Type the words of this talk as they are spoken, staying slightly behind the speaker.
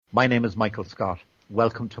My name is Michael Scott.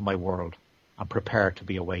 Welcome to my world, and prepare to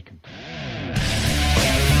be awakened.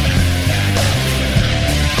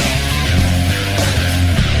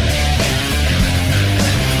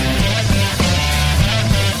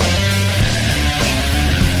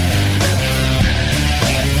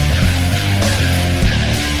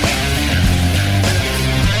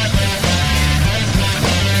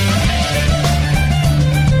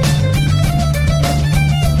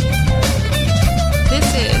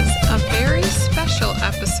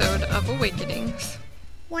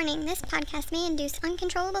 Warning, this podcast may induce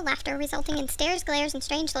uncontrollable laughter resulting in stares, glares, and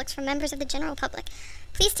strange looks from members of the general public.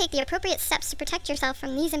 Please take the appropriate steps to protect yourself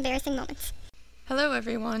from these embarrassing moments. Hello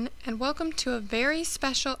everyone, and welcome to a very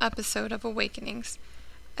special episode of Awakenings.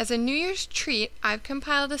 As a New Year's treat, I've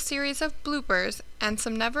compiled a series of bloopers and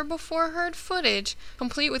some never-before-heard footage,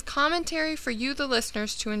 complete with commentary for you, the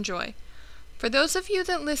listeners, to enjoy. For those of you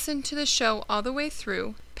that listen to the show all the way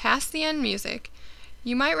through, past the end music,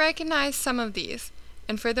 you might recognize some of these.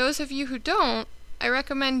 And for those of you who don't, I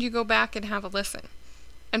recommend you go back and have a listen.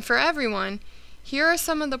 And for everyone, here are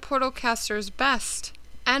some of the Portalcaster's best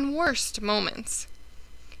and worst moments.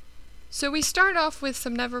 So we start off with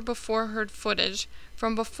some never-before-heard footage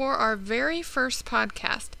from before our very first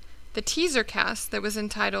podcast, the teaser cast that was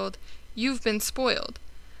entitled, You've Been Spoiled.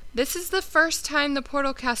 This is the first time the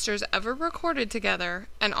Portalcasters ever recorded together,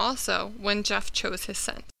 and also when Jeff chose his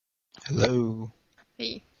scent. Hello.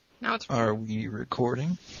 Hey. Now it's Are we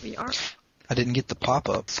recording? We are. I didn't get the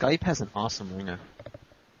pop-up. Skype has an awesome ringer.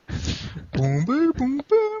 Boom, boom, boom,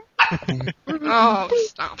 boom. Oh,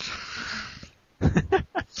 stop.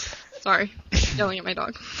 Sorry. Yelling at my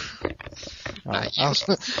dog. Not you.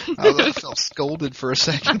 I felt scolded for a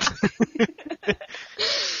second.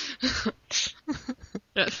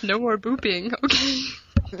 Yes, no more booping, okay?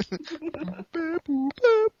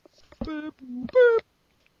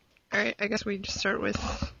 Alright, I guess we just start with,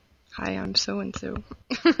 hi, I'm so-and-so.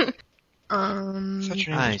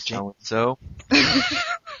 Hi, so-and-so.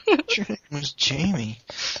 Your name was Jamie.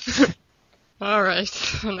 Alright,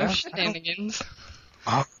 no shenanigans.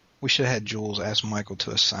 We should have had Jules ask Michael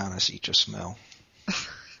to assign us each a smell.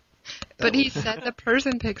 But he said the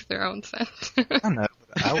person picks their own scent. I know.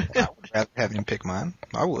 I would rather have him pick mine.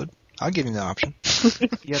 I would. I'll give him the option.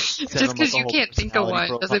 Just because you can't think of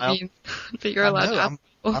one doesn't mean that you're allowed to.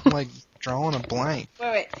 I'm like drawing a blank.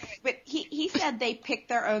 Wait. But he said they picked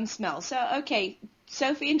their own smell. So, okay,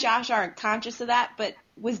 Sophie and Josh aren't conscious of that, but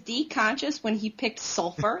was Dee conscious when he picked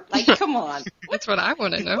sulfur? Like, come on. That's what I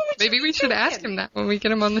want to know. Maybe we should ask him that when we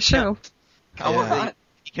get him on the show. Yeah.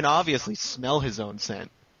 He can obviously smell his own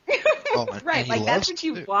scent. Right, like that's what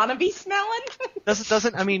you want to be smelling?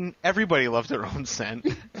 Doesn't, I mean, everybody loves their own scent.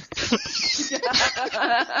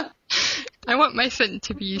 I want my scent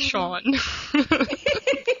to be Sean.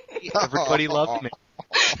 Everybody loves me.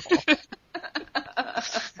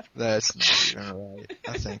 That's not even right.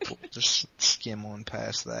 I think we'll just skim on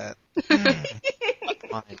past that.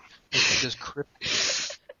 Fine. It's just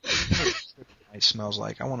kryptonite smells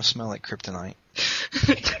like. I want to smell like kryptonite.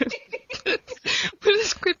 What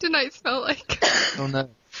does kryptonite smell like? I don't know.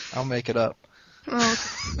 I'll make it up. Oh.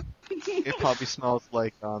 It probably smells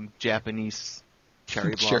like Japanese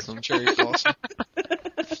cherry blossom. Cherry blossom.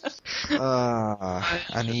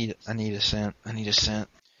 I need a scent.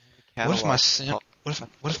 What if my scent? What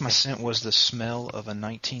if my scent was the smell of a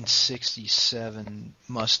 1967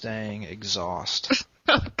 Mustang exhaust?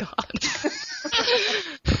 Oh God!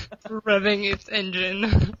 Revving its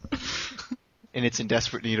engine. And it's in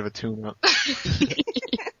desperate need of a tune-up.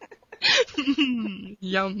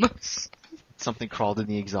 Yum. Something crawled in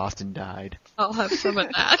the exhaust and died. I'll have some of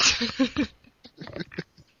that.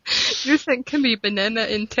 Your scent can be banana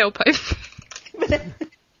in tailpipe.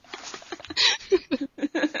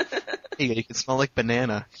 Hey, you can smell like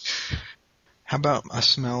banana. How about I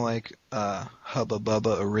smell like Hubba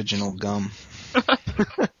Bubba original gum?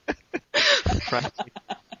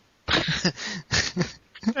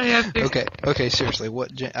 I have to. Okay, seriously,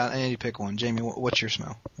 I need to pick one. Jamie, what's your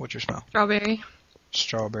smell? Strawberry.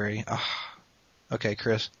 Strawberry. Okay,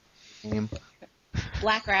 Chris.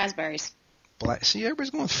 Black raspberries. See,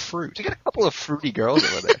 everybody's going with fruit. We got a couple of fruity girls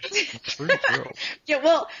over there. Fruity girls. Yeah,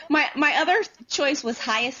 well, my other choice was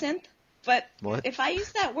hyacinth, but what? if I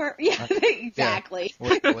use that word, yeah, exactly.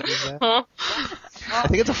 Yeah. What is that? Huh? I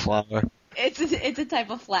think it's a flower. It's a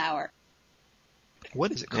type of flower.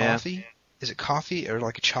 What is it? Coffee? Yeah. Is it coffee or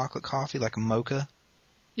like a chocolate coffee, like a mocha?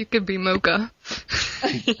 You could be mocha.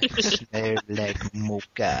 Smell like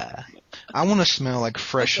mocha. I want to smell like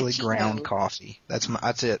freshly ground coffee. That's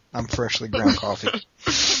it. I'm freshly ground coffee.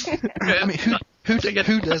 I mean, who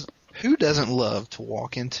Who doesn't love to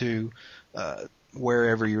walk into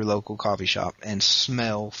wherever your local coffee shop and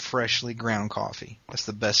smell freshly ground coffee? That's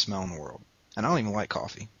the best smell in the world. And I don't even like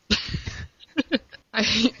coffee. I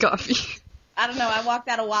hate coffee. I don't know. I walked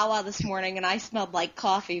out of Wawa this morning and I smelled like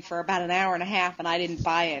coffee for about an hour and a half, and I didn't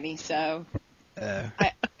buy any. So I'm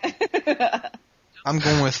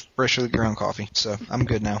going with freshly ground coffee, so I'm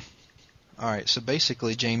good now. All right. So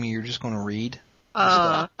basically, Jamie, you're just going to read.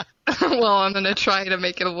 Well, I'm going to try to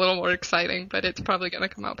make it a little more exciting, but it's probably going to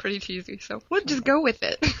come out pretty cheesy, so we'll just go with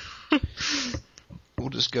it. We'll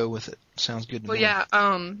just go with it. Sounds good to Well, me. yeah,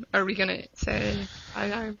 are we going to say,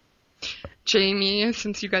 I'm Jamie,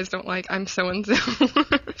 since you guys don't like I'm so-and-so?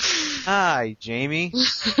 Hi, Jamie.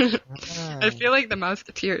 I feel like the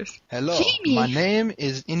Musketeers. Hello, Jamie. my name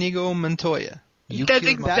is Inigo Montoya. You That's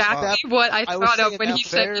killed my exactly father. what I was thought of saying when that he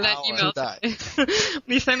sent me very that hour email. to die.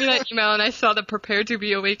 When he sent me that email and I saw the prepare to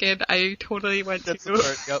be awakened, I totally went That's to... the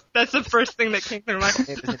word, yep. That's the first thing that came through my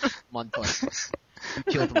Name is Montoya. You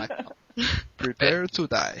killed my father. Prepare to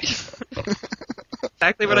die.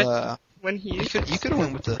 exactly what I thought when he... You could have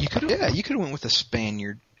went with the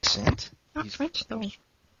Spaniard accent. Not French, though.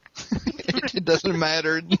 It doesn't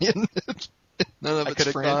matter. None of I it's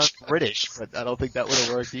could have gone French. British, but I don't think that would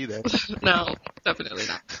have worked either. No, definitely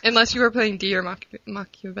not. Unless you were playing D or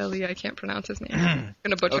Machiavelli, I can't pronounce his name. I'm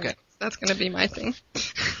gonna butcher Okay. it. That's gonna be my thing.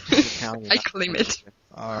 Italian. I claim it.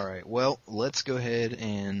 All right. Well, let's go ahead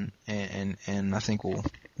and I think we'll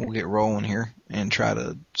get rolling here and try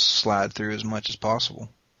to slide through as much as possible.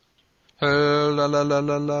 La la la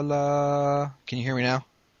la la la. Can you hear me now?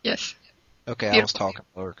 Yes. Okay, I Yeah. was talking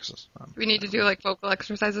lower because We need to do like vocal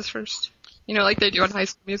exercises first. You know, like they do on High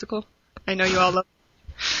School Musical. I know you all love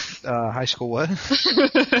high school what?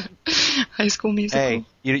 High School Musical.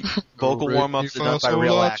 Hey, vocal warm-ups are done by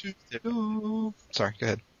real actors. Sorry, go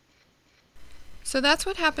ahead. So that's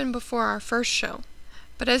what happened before our first show.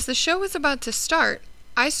 But as the show was about to start,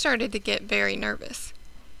 I started to get very nervous.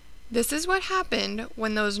 This is what happened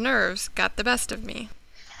when those nerves got the best of me.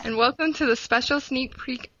 And welcome to the special sneak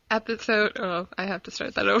peek episode. Oh, I have to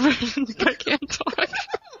start that over. I can't talk.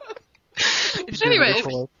 Anyways,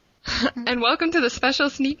 and welcome to the special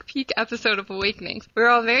sneak peek episode of Awakenings. We're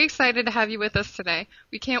all very excited to have you with us today.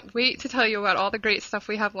 We can't wait to tell you about all the great stuff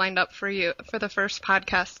we have lined up for you for the first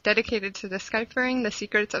podcast dedicated to deciphering the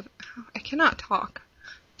secrets of... I cannot talk.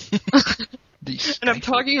 And I'm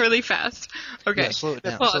talking really fast. Okay. Yeah, slow it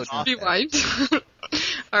down. Pause. Slow it down. Rewind.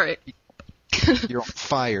 All right. You're on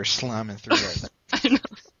fire, slamming through that. I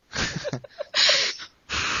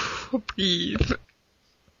know. Breathe.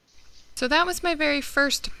 So that was my very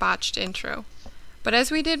first botched intro. But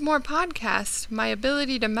as we did more podcasts, my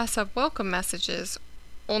ability to mess up welcome messages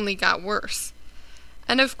only got worse.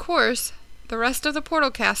 And of course, the rest of the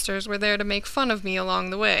Portalcasters were there to make fun of me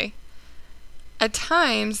along the way. At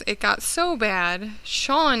times, it got so bad,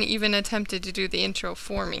 Sean even attempted to do the intro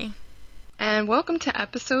for me. And welcome to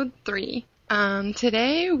episode 3.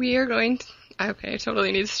 Today we are going to... Okay, I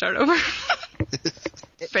totally need to start over.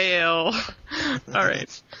 Fail.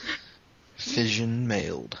 Alright. Fission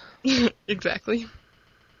mailed. Exactly.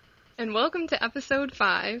 And welcome to episode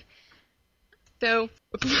 5. So...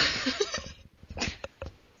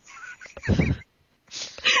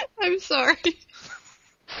 I'm sorry.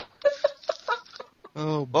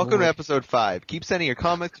 Oh, boy. Welcome to episode 5. Keep sending your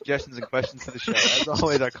comments, suggestions, and questions to the show. As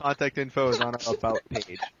always, our contact info is on our About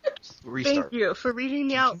page. Restart. Thank you for reading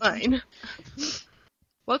the outline.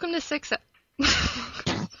 Welcome to 6...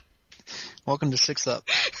 Welcome to Six Up.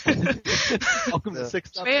 Welcome to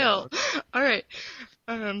 6 Up. Fail. Alright.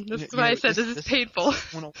 This is why I said this is painful.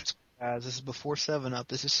 Guys, this is before 7 Up.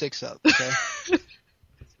 This is 6 Up, okay? It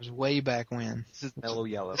was way back when. This is Mellow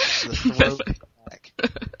Yellow. The throwback.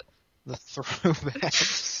 The throwback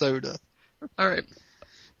soda. Alright.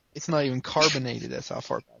 It's not even carbonated. That's how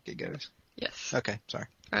far back it goes. Yes. Okay, sorry.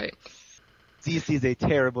 Alright. This is a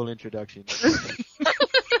terrible introduction.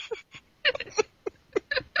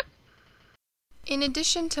 In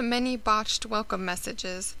addition to many botched welcome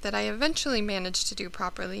messages that I eventually managed to do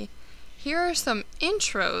properly, here are some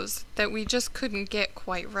intros that we just couldn't get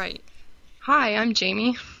quite right. Hi, I'm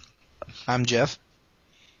Jamie. I'm Jeff.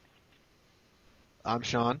 I'm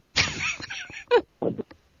Sean.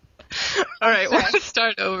 Alright, we'll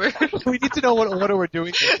start over. We need to know what order we're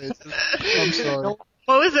doing this in. I'm sorry.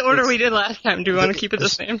 What was the order we did last time? Do we want to keep it the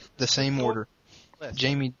same? The same order.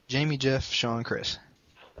 Jamie, Jeff, Sean, Chris.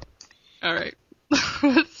 Alright.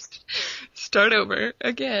 Let's start over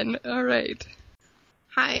again. Alright.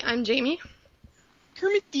 Hi, I'm Jamie.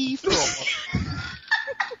 Kermit the Frog.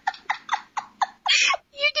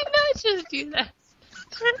 You did not just do that.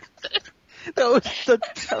 That was such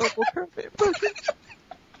a terrible Kermit impression.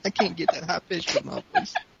 I can't get that high pitch with my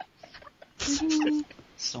voice.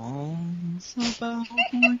 Songs about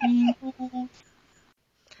rainbows.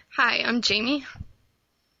 Hi, I'm Jamie.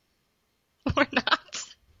 Or not.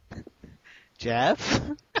 Jeff?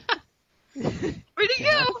 Where'd he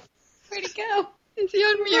go? Where'd he go? Is he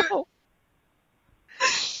on mute?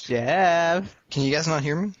 Jeff? Can you guys not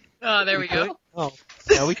hear me? Oh, there we go. Oh,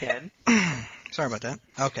 now we can. Sorry about that.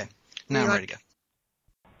 Okay. Now I'm ready to go.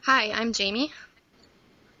 Hi, I'm Jamie.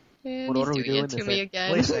 And What he's order are we doing it doing to this me in?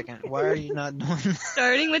 again. Wait a second. Why are you not doing that?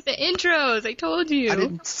 Starting with the intros, I told you. I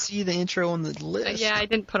didn't see the intro on the list. Yeah, I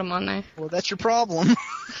didn't put them on there. Well, that's your problem.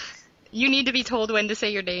 You need to be told when to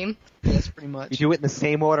say your name. Yes, pretty You much. do it in the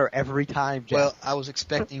same order every time, Jeff. Well, I was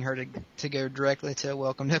expecting her to go directly to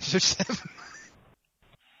welcome to episode 7.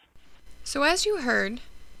 So as you heard,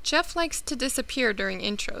 Jeff likes to disappear during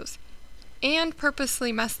intros, and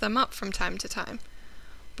purposely mess them up from time to time.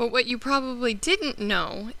 But what you probably didn't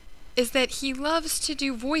know is that he loves to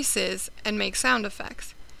do voices and make sound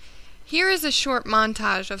effects. Here is a short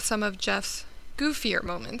montage of some of Jeff's goofier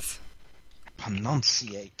moments.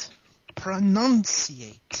 Pronunciate.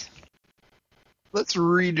 Let's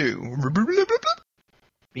redo.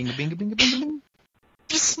 Binga, binga, binga, binga, binga.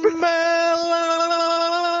 Smell.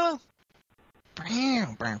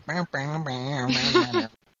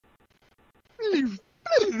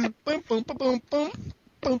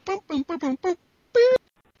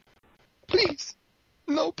 Please.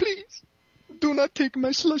 No, please. Do not take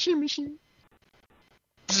my slushy machine.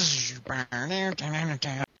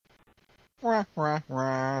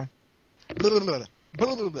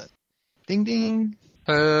 Ding ding.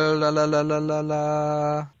 La la la la la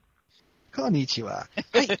la. Konnichiwa.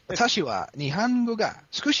 Hai, watashi wa Nihongo ga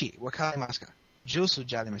sukushi wakarimasu ka? Jousu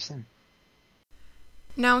ji arimasen.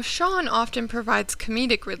 Now, Sean often provides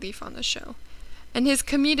comedic relief on the show, and his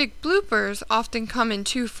comedic bloopers often come in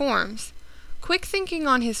two forms: quick thinking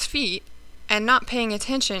on his feet and not paying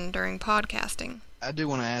attention during podcasting. I do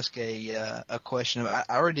want to ask a question. I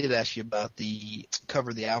already did ask you about the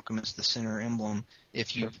cover of the Alchemist, the center emblem.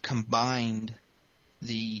 If you've combined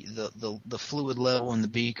the fluid level in the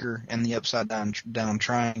beaker and the upside down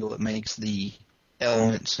triangle, it makes the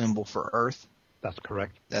element symbol for Earth. That's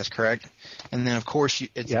correct. That's correct. And then of course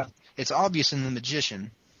it's obvious in the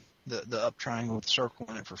Magician, the up triangle with the circle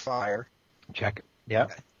in it for fire. Check. Yeah.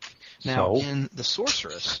 Okay. Now So? in the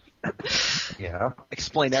Sorceress. Yeah.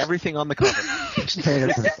 Explain everything on the cover.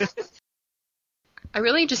 I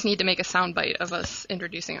really just need to make a soundbite of us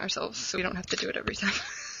introducing ourselves so we don't have to do it every time.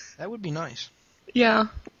 That would be nice. Yeah,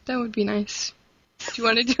 that would be nice. Do you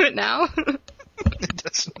want to do it now? It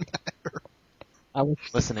doesn't matter. I was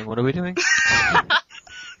listening. What are we doing?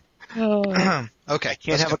 Okay.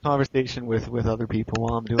 Can't have a conversation with other people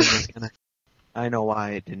while I'm doing this. Can I know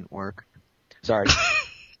why it didn't work. Sorry.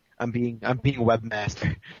 I'm being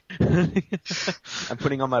webmaster. I'm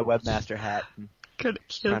putting on my webmaster hat. Could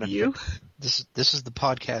kill you. This is the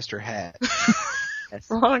podcaster hat. Yes.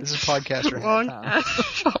 Wrong. This is podcaster hat. Wrong time. hat,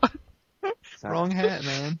 Sean. Sorry. Wrong hat,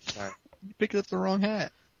 man. Sorry. You picked up the wrong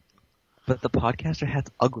hat. But the podcaster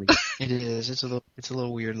hat's ugly. It is. It's a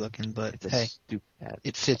little weird looking, but It's a hey, stupid hat.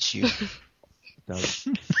 it fits you. It does.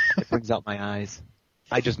 It brings out my eyes.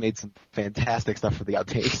 I just made some fantastic stuff for the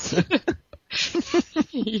outtakes.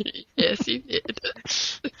 Yes, you did.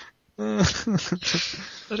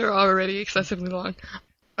 That are already excessively long.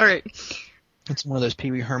 Alright. It's one of those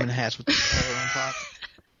Pee Wee Herman hats with the color on top.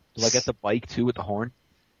 Do I get the bike too with the horn?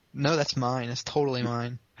 No, that's mine. It's totally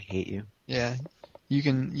mine. I hate you. Yeah. You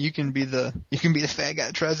can be the fat guy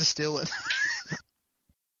that tries to steal it.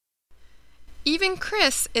 Even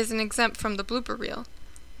Chris isn't exempt from the blooper reel.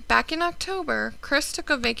 Back in October, Chris took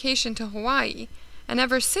a vacation to Hawaii, and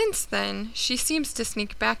ever since then, she seems to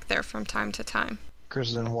sneak back there from time to time. Chris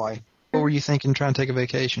is in Hawaii. What were you thinking trying to take a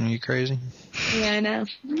vacation? Are you crazy? Yeah, I know.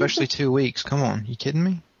 Especially 2 weeks. Come on. You kidding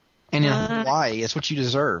me? And in Hawaii, it's what you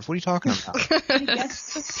deserve. What are you talking about?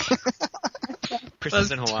 Chris That's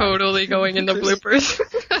is in Hawaii. totally going in the bloopers.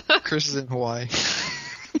 Chris is in Hawaii.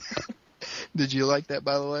 Did you like that,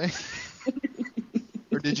 by the way?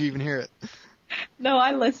 Or did you even hear it? No,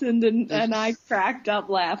 I listened and I cracked up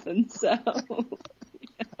laughing, so.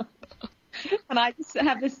 And I just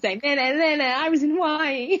have this thing, and I was in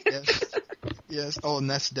Hawaii. Yes. Yes. Oh, and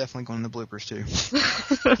that's definitely going in the bloopers, too.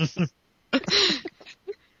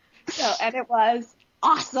 So, and it was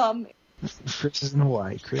awesome. Chris is in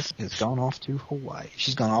Hawaii. Chris has gone off to Hawaii.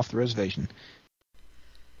 She's gone off the reservation.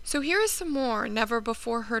 So here is some more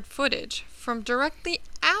never-before-heard footage from directly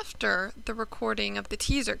after the recording of the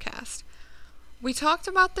teaser cast. We talked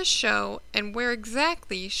about the show and where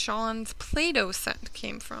exactly Sean's Play-Doh scent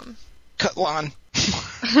came from. Cut line.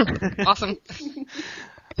 Awesome.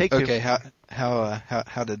 Take two. Okay, how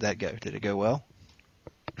did that go? Did it go well?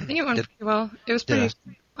 I think it went pretty well. It was pretty...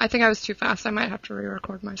 I think I was too fast. I might have to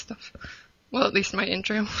re-record my stuff. Well, at least my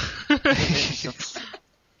intro.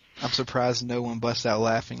 I'm surprised no one bust out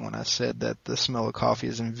laughing when I said that the smell of coffee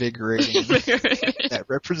is invigorating. That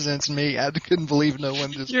represents me. I couldn't believe no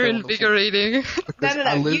one just. You're invigorating.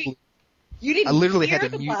 No. You didn't literally hear had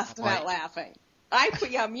to the mute bust my about laughing. I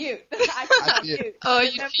put you on mute. I put you on did. mute. Oh, I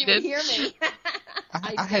you didn't know if cheated. would hear me.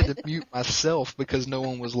 I had to mute myself because no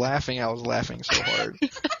one was laughing. I was laughing so hard.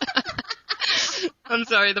 I'm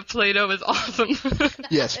sorry, the Play-Doh is awesome.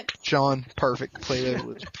 Yes, Sean, perfect. Play-Doh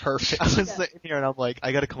was perfect. I was sitting here and I'm like,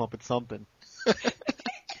 I gotta come up with something.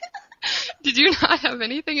 Did you not have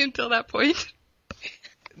anything until that point?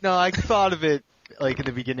 No, I thought of it like in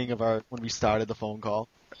the beginning of when we started the phone call.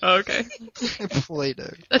 Oh, okay.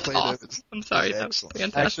 Play-Doh. That's Play-Doh awesome. is- I'm sorry, is that was excellent.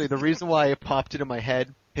 fantastic. Actually, the reason why it popped into my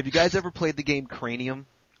head, have you guys ever played the game Cranium?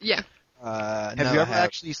 Yeah. Have no, you I ever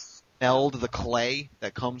actually smelled the clay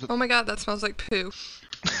that comes with Oh my god, that smells like poo.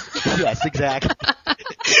 Yes, exactly.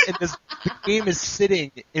 And the game is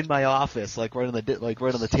sitting in my office, like right on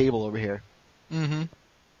the table over here. Mm-hmm.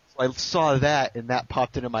 So I saw that, and that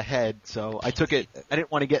popped into my head. So I took it. I didn't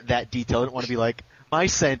want to get that detailed. I didn't want to be like, my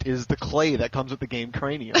scent is the clay that comes with the game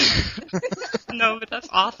Cranium. No, but that's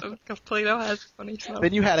awesome, because Play-Doh has funny smell.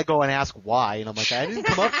 Then you had to go and ask why, and I'm like, I didn't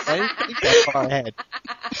think that far ahead.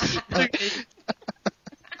 Okay.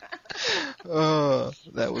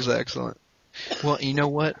 That was excellent. Well, you know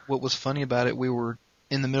what? What was funny about it, we were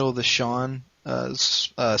in the middle of the Sean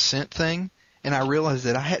scent thing, and I realized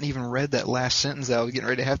that I hadn't even read that last sentence that I was getting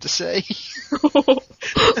ready to have to say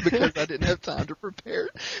because I didn't have time to prepare.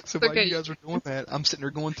 So while Okay. you guys were doing that, I'm sitting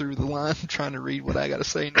there going through the line trying to read what I got to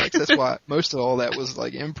say next. That's why most of all that was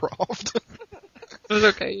like improv. It was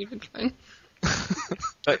okay, you did fine.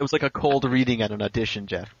 It was like a cold reading at an audition,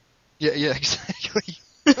 Jeff. Yeah, exactly.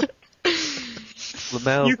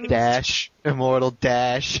 Lamel dash, immortal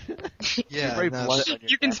dash. Yeah, Very no, blunt on your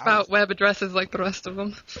You can dash. spout web addresses like the rest of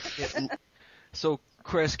them. yeah, So,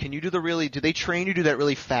 Chris, can you do do they train you to do that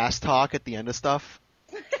really fast talk at the end of stuff?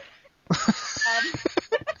 What's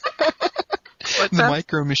the that?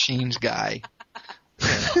 Micro Machines guy.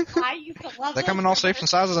 I used to love They come in those. all shapes and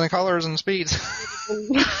sizes and colors and speeds.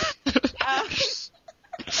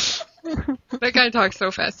 That guy talks so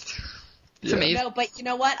fast. It's Yeah. amazing. No, but you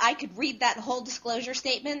know what? I could read that whole disclosure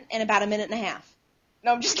statement in about a minute and a half.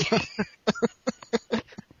 No, I'm just kidding.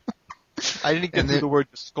 I didn't get And through then- the word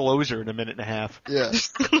disclosure in a minute and a half. Yeah.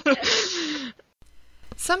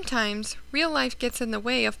 Sometimes real life gets in the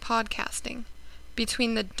way of podcasting.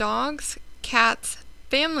 Between the dogs, cats,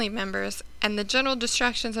 family members, and the general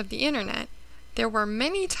distractions of the internet, there were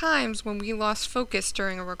many times when we lost focus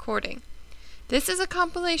during a recording. This is a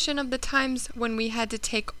compilation of the times when we had to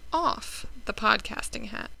take off the podcasting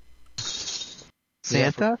hat.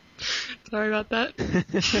 Santa? Sorry about that.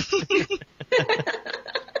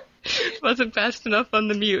 Wasn't fast enough on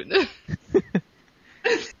the mute.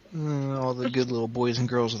 All the good little boys and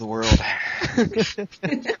girls of the world.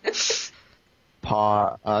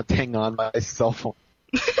 Hang on my cell phone.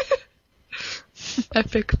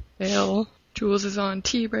 Epic fail. Jules is on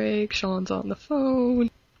tea break. Sean's on the phone.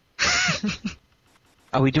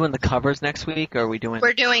 Are we doing the covers next week, or are we doing...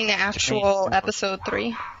 We're doing the actual episode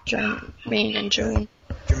 3, Jermaine and June.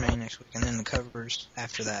 Jermaine next week, and then the covers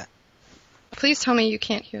after that. Please tell me you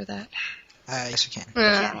can't hear that. Yes, you can.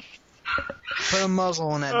 Uh, Put a muzzle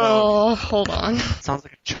on that dog. oh, hold on. Sounds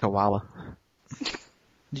like a chihuahua.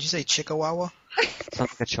 Did you say Chihuahua?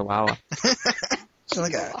 Sounds like a chihuahua.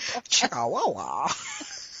 Sounds like a Chihuahua.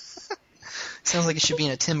 Sounds like it should be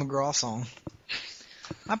in a Tim McGraw song.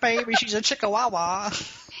 My baby, she's a Chihuahua.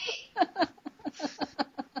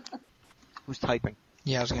 Who's typing?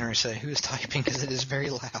 Yeah, I was going to say, who is typing, because it is very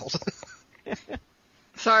loud.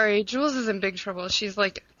 Sorry, Jules is in big trouble. She's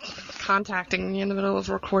like contacting me in the middle of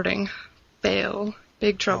recording. Fail.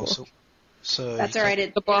 Big trouble. So That's you all right.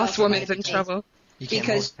 can't- The boss woman's in trouble. You can't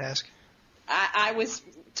because- multitask. I was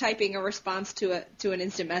typing a response to an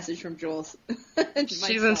instant message from Jules.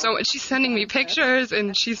 She's in so much. She's sending me pictures,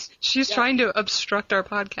 and she's trying to obstruct our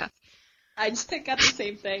podcast. I just got the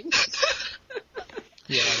same thing.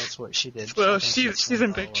 Yeah, that's what she did. So I think that's she's in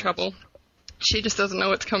what big it was. trouble. She just doesn't know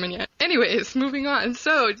what's coming yet. Anyways, moving on.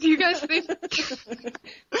 So, do you guys think?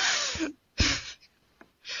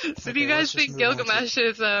 So, do you Okay, guys let's just think move on to- Gilgamesh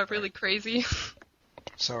is really crazy?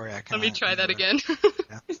 Sorry, I can't. Let me try that again.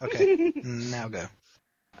 Yeah. Okay, now go.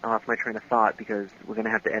 I lost my train of thought because we're going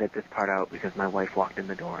to have to edit this part out because my wife walked in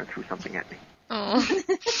the door and threw something at me. Oh.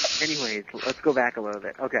 Anyways, let's go back a little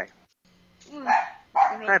bit. Okay.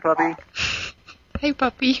 Hi, puppy. Hey,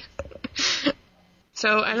 puppy.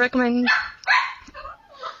 So I recommend...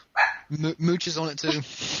 Mooch is on it too.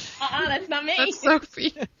 That's not me. That's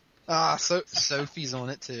Sophie. So Sophie's on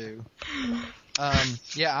it too.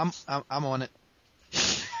 Yeah, I'm on it.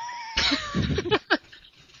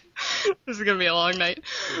 This is gonna be a long night.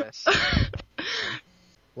 Yes.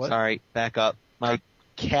 What? Sorry, back up. My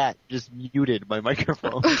cat just muted my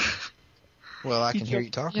microphone. Well, I can hear you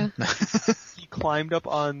talking. Yeah. He climbed up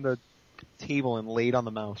on the table and laid on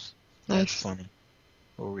the mouse. That's funny.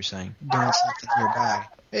 What were we saying? Doing something nearby.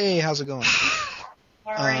 Hey, how's it going?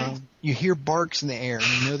 You hear barks in the air, and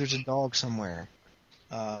you know there's a dog somewhere.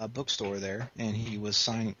 A bookstore there, and he was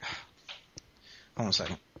signing... Hold on a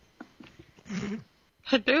second.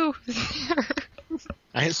 I do.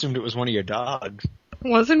 I assumed it was one of your dogs.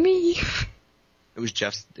 Wasn't me. It was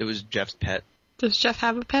Jeff's pet, Does Jeff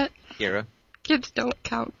have a pet? Kira. Kids don't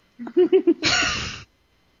count.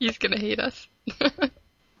 He's gonna hate us.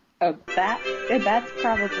 Oh, that's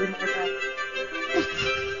probably more than...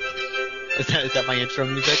 Is that my intro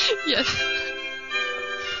music? Yes.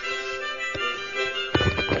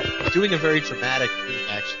 Doing a very dramatic thing,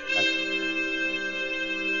 actually.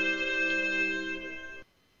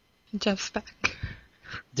 Jeff's back.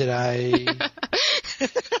 Did I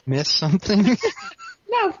miss something?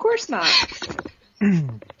 No, of course not.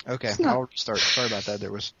 Okay, I'll start. Sorry about that.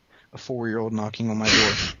 There was a 4-year-old knocking on my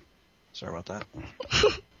door. Sorry about that.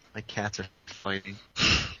 My cats are fighting.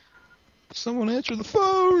 Someone answer the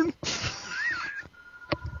phone.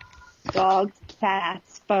 Dogs,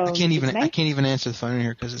 cats, phones. I can't even answer the phone in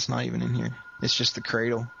here because it's not even in here. It's just the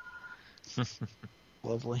cradle.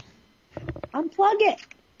 Lovely. Unplug it.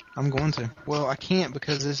 I'm going to. Well, I can't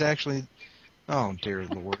because it's actually... Oh, dear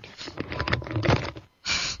Lord.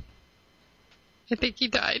 I think he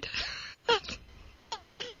died.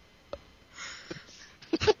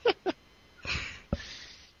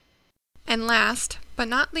 And last, but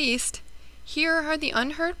not least, here are the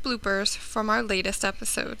unheard bloopers from our latest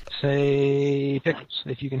episode. Say Pickles,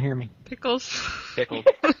 if you can hear me. Pickles. Pickled.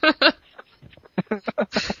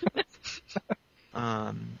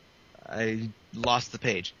 I lost the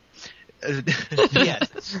page.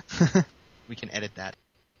 Yes. We can edit that.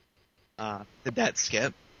 Did that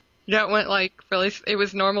skip? Yeah, it went like really. It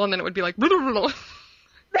was normal, and then it would be like. Oh.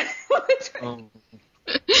 I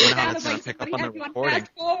wonder how that's going to pick up on the recording.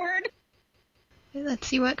 Fast forward. Let's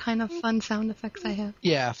see what kind of fun sound effects I have.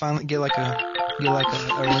 Yeah, finally get like a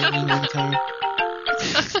ringing ringtone.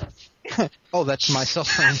 Oh, that's my cell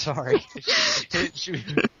phone. Sorry. Should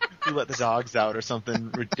we let the dogs out or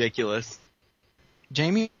something ridiculous?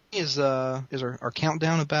 Jamie, is our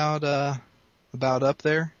countdown about up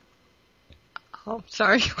there? Oh,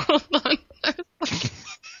 sorry. Hold on.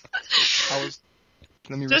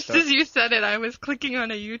 Let me Just restart. as you said it, I was clicking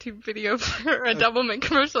on a YouTube video for a Doublemint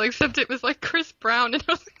commercial, except it was like Chris Brown, and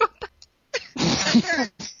I was like, what the?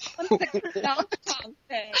 I was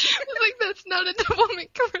like, that's not a Doublemint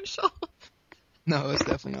commercial. No, it's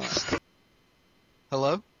definitely not.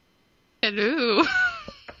 Hello? Hello.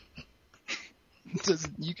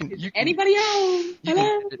 You can Anybody else?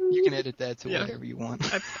 you can edit that to Yeah. whatever you want.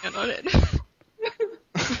 I plan on it.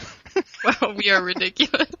 Wow, we are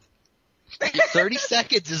ridiculous. 30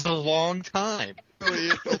 seconds is a long time. Really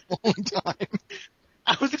a long time.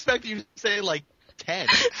 I was expecting you to say like 10.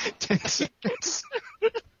 10 seconds.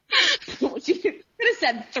 You could have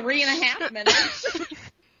said 3.5 minutes.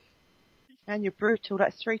 And you're brutal.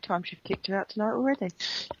 That's 3 times you've kicked her out tonight already.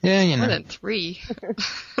 Yeah, you know. More than 3.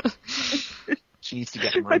 She needs to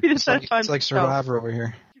get in line. Maybe the third time. It's like Survivor over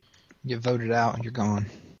here. You get voted out and you're gone.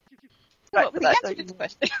 Right, Well, but the answer to the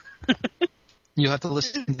question. You'll have to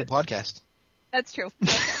listen to the podcast. That's true.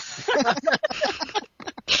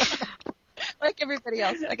 Like everybody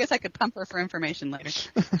else. I guess I could pump her for information later.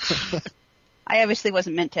 I obviously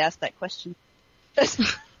wasn't meant to ask that question.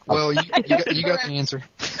 Well, you got the answer.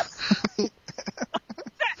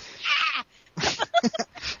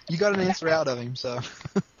 You got an answer out of him, so.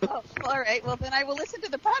 Oh, all right. Well, then I will listen to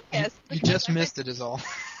the podcast. You just missed it is all.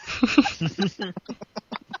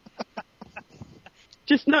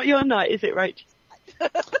 Just not your night, is it, Rach?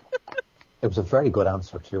 It was a very good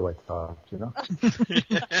answer too, I thought, you know?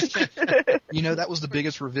 You know, that was the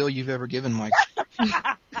biggest reveal you've ever given, Mike.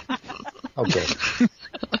 Okay.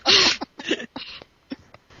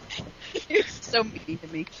 You're so mean to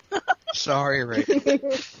me. Sorry, Ray.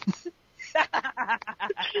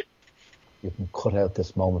 You can cut out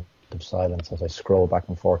this moment of silence as I scroll back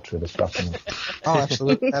and forth through this document. Oh,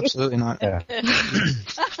 absolutely not. Yeah.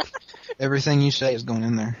 Everything you say is going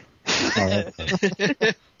in there. Alright.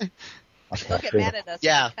 Don't get mad at us.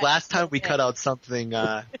 Yeah, last time we cut out something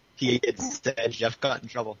he had said, Jeff got in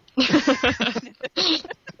trouble.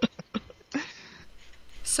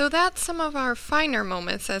 So that's some of our finer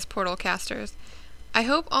moments as Portalcasters. I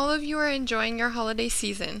hope all of you are enjoying your holiday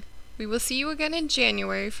season. We will see you again in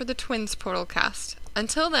January for the Twins Portalcast.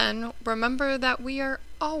 Until then, remember that we are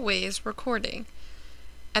always recording.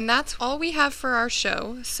 And that's all we have for our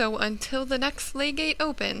show, so until the next Slaygate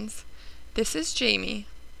opens, this is Jamie,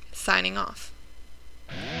 signing off.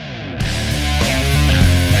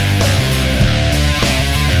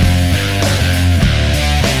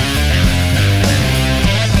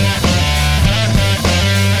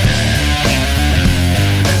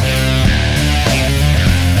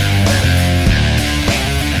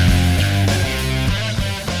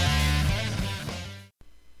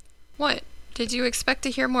 What? Did you expect to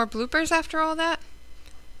hear more bloopers after all that?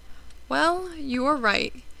 Well, you were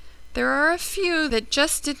right. There are a few that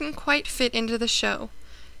just didn't quite fit into the show.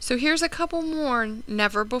 So here's a couple more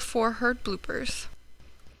never-before-heard bloopers.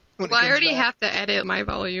 Well, I already have to edit my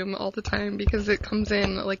volume all the time because it comes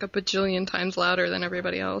in like a bajillion times louder than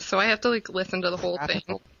everybody else. So I have to like listen to the whole thing.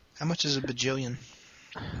 How much is a bajillion?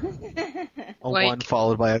 A 1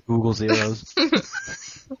 followed by a Google zeros.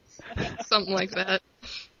 Something like that.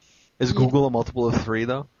 Is Google a multiple of 3,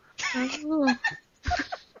 though? It's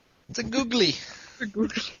a googly.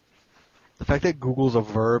 The fact that Google's a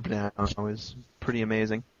verb now is pretty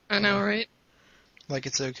amazing. I know, right? Like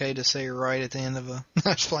it's okay to say right at the end of a... I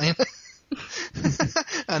was playing.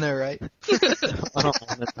 I know, right? I don't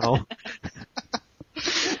want to know.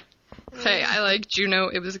 Hey, I like Juno.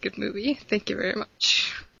 It was a good movie. Thank you very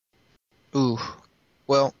much. Ooh.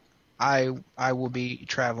 Well, I will be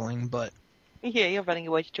traveling, but... Yeah, you're running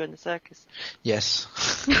away to join the circus. Yes.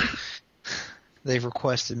 They've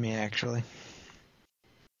requested me, actually.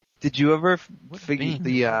 Did you ever figure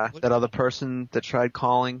that other person that tried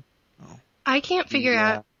calling? I can't figure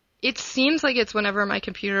out. It seems like it's whenever my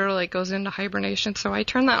computer like goes into hibernation, so I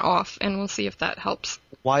turn that off, and we'll see if that helps.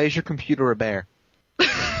 Why is your computer a bear?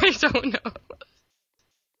 I don't know.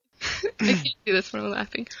 I can't do this when I'm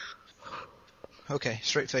laughing. Okay,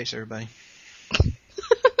 straight face, everybody.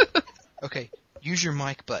 Okay, use your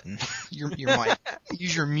mic button. Your mic.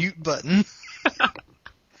 Use your mute button.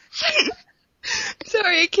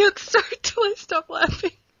 Sorry, I can't start till I stop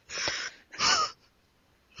laughing.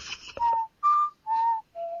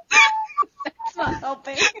 That's not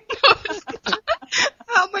helping.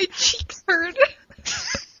 Ow, my cheeks hurt.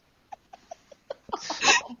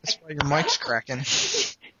 That's why your mic's cracking.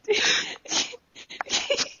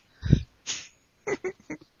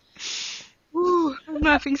 Ooh, I'm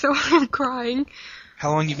laughing so hard I'm crying.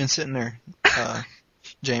 How long you been sitting there,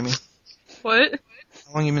 Jamie? What?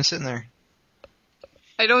 How long you been sitting there?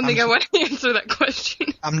 I don't think I want to answer that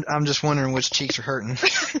question. I'm just wondering which cheeks are hurting.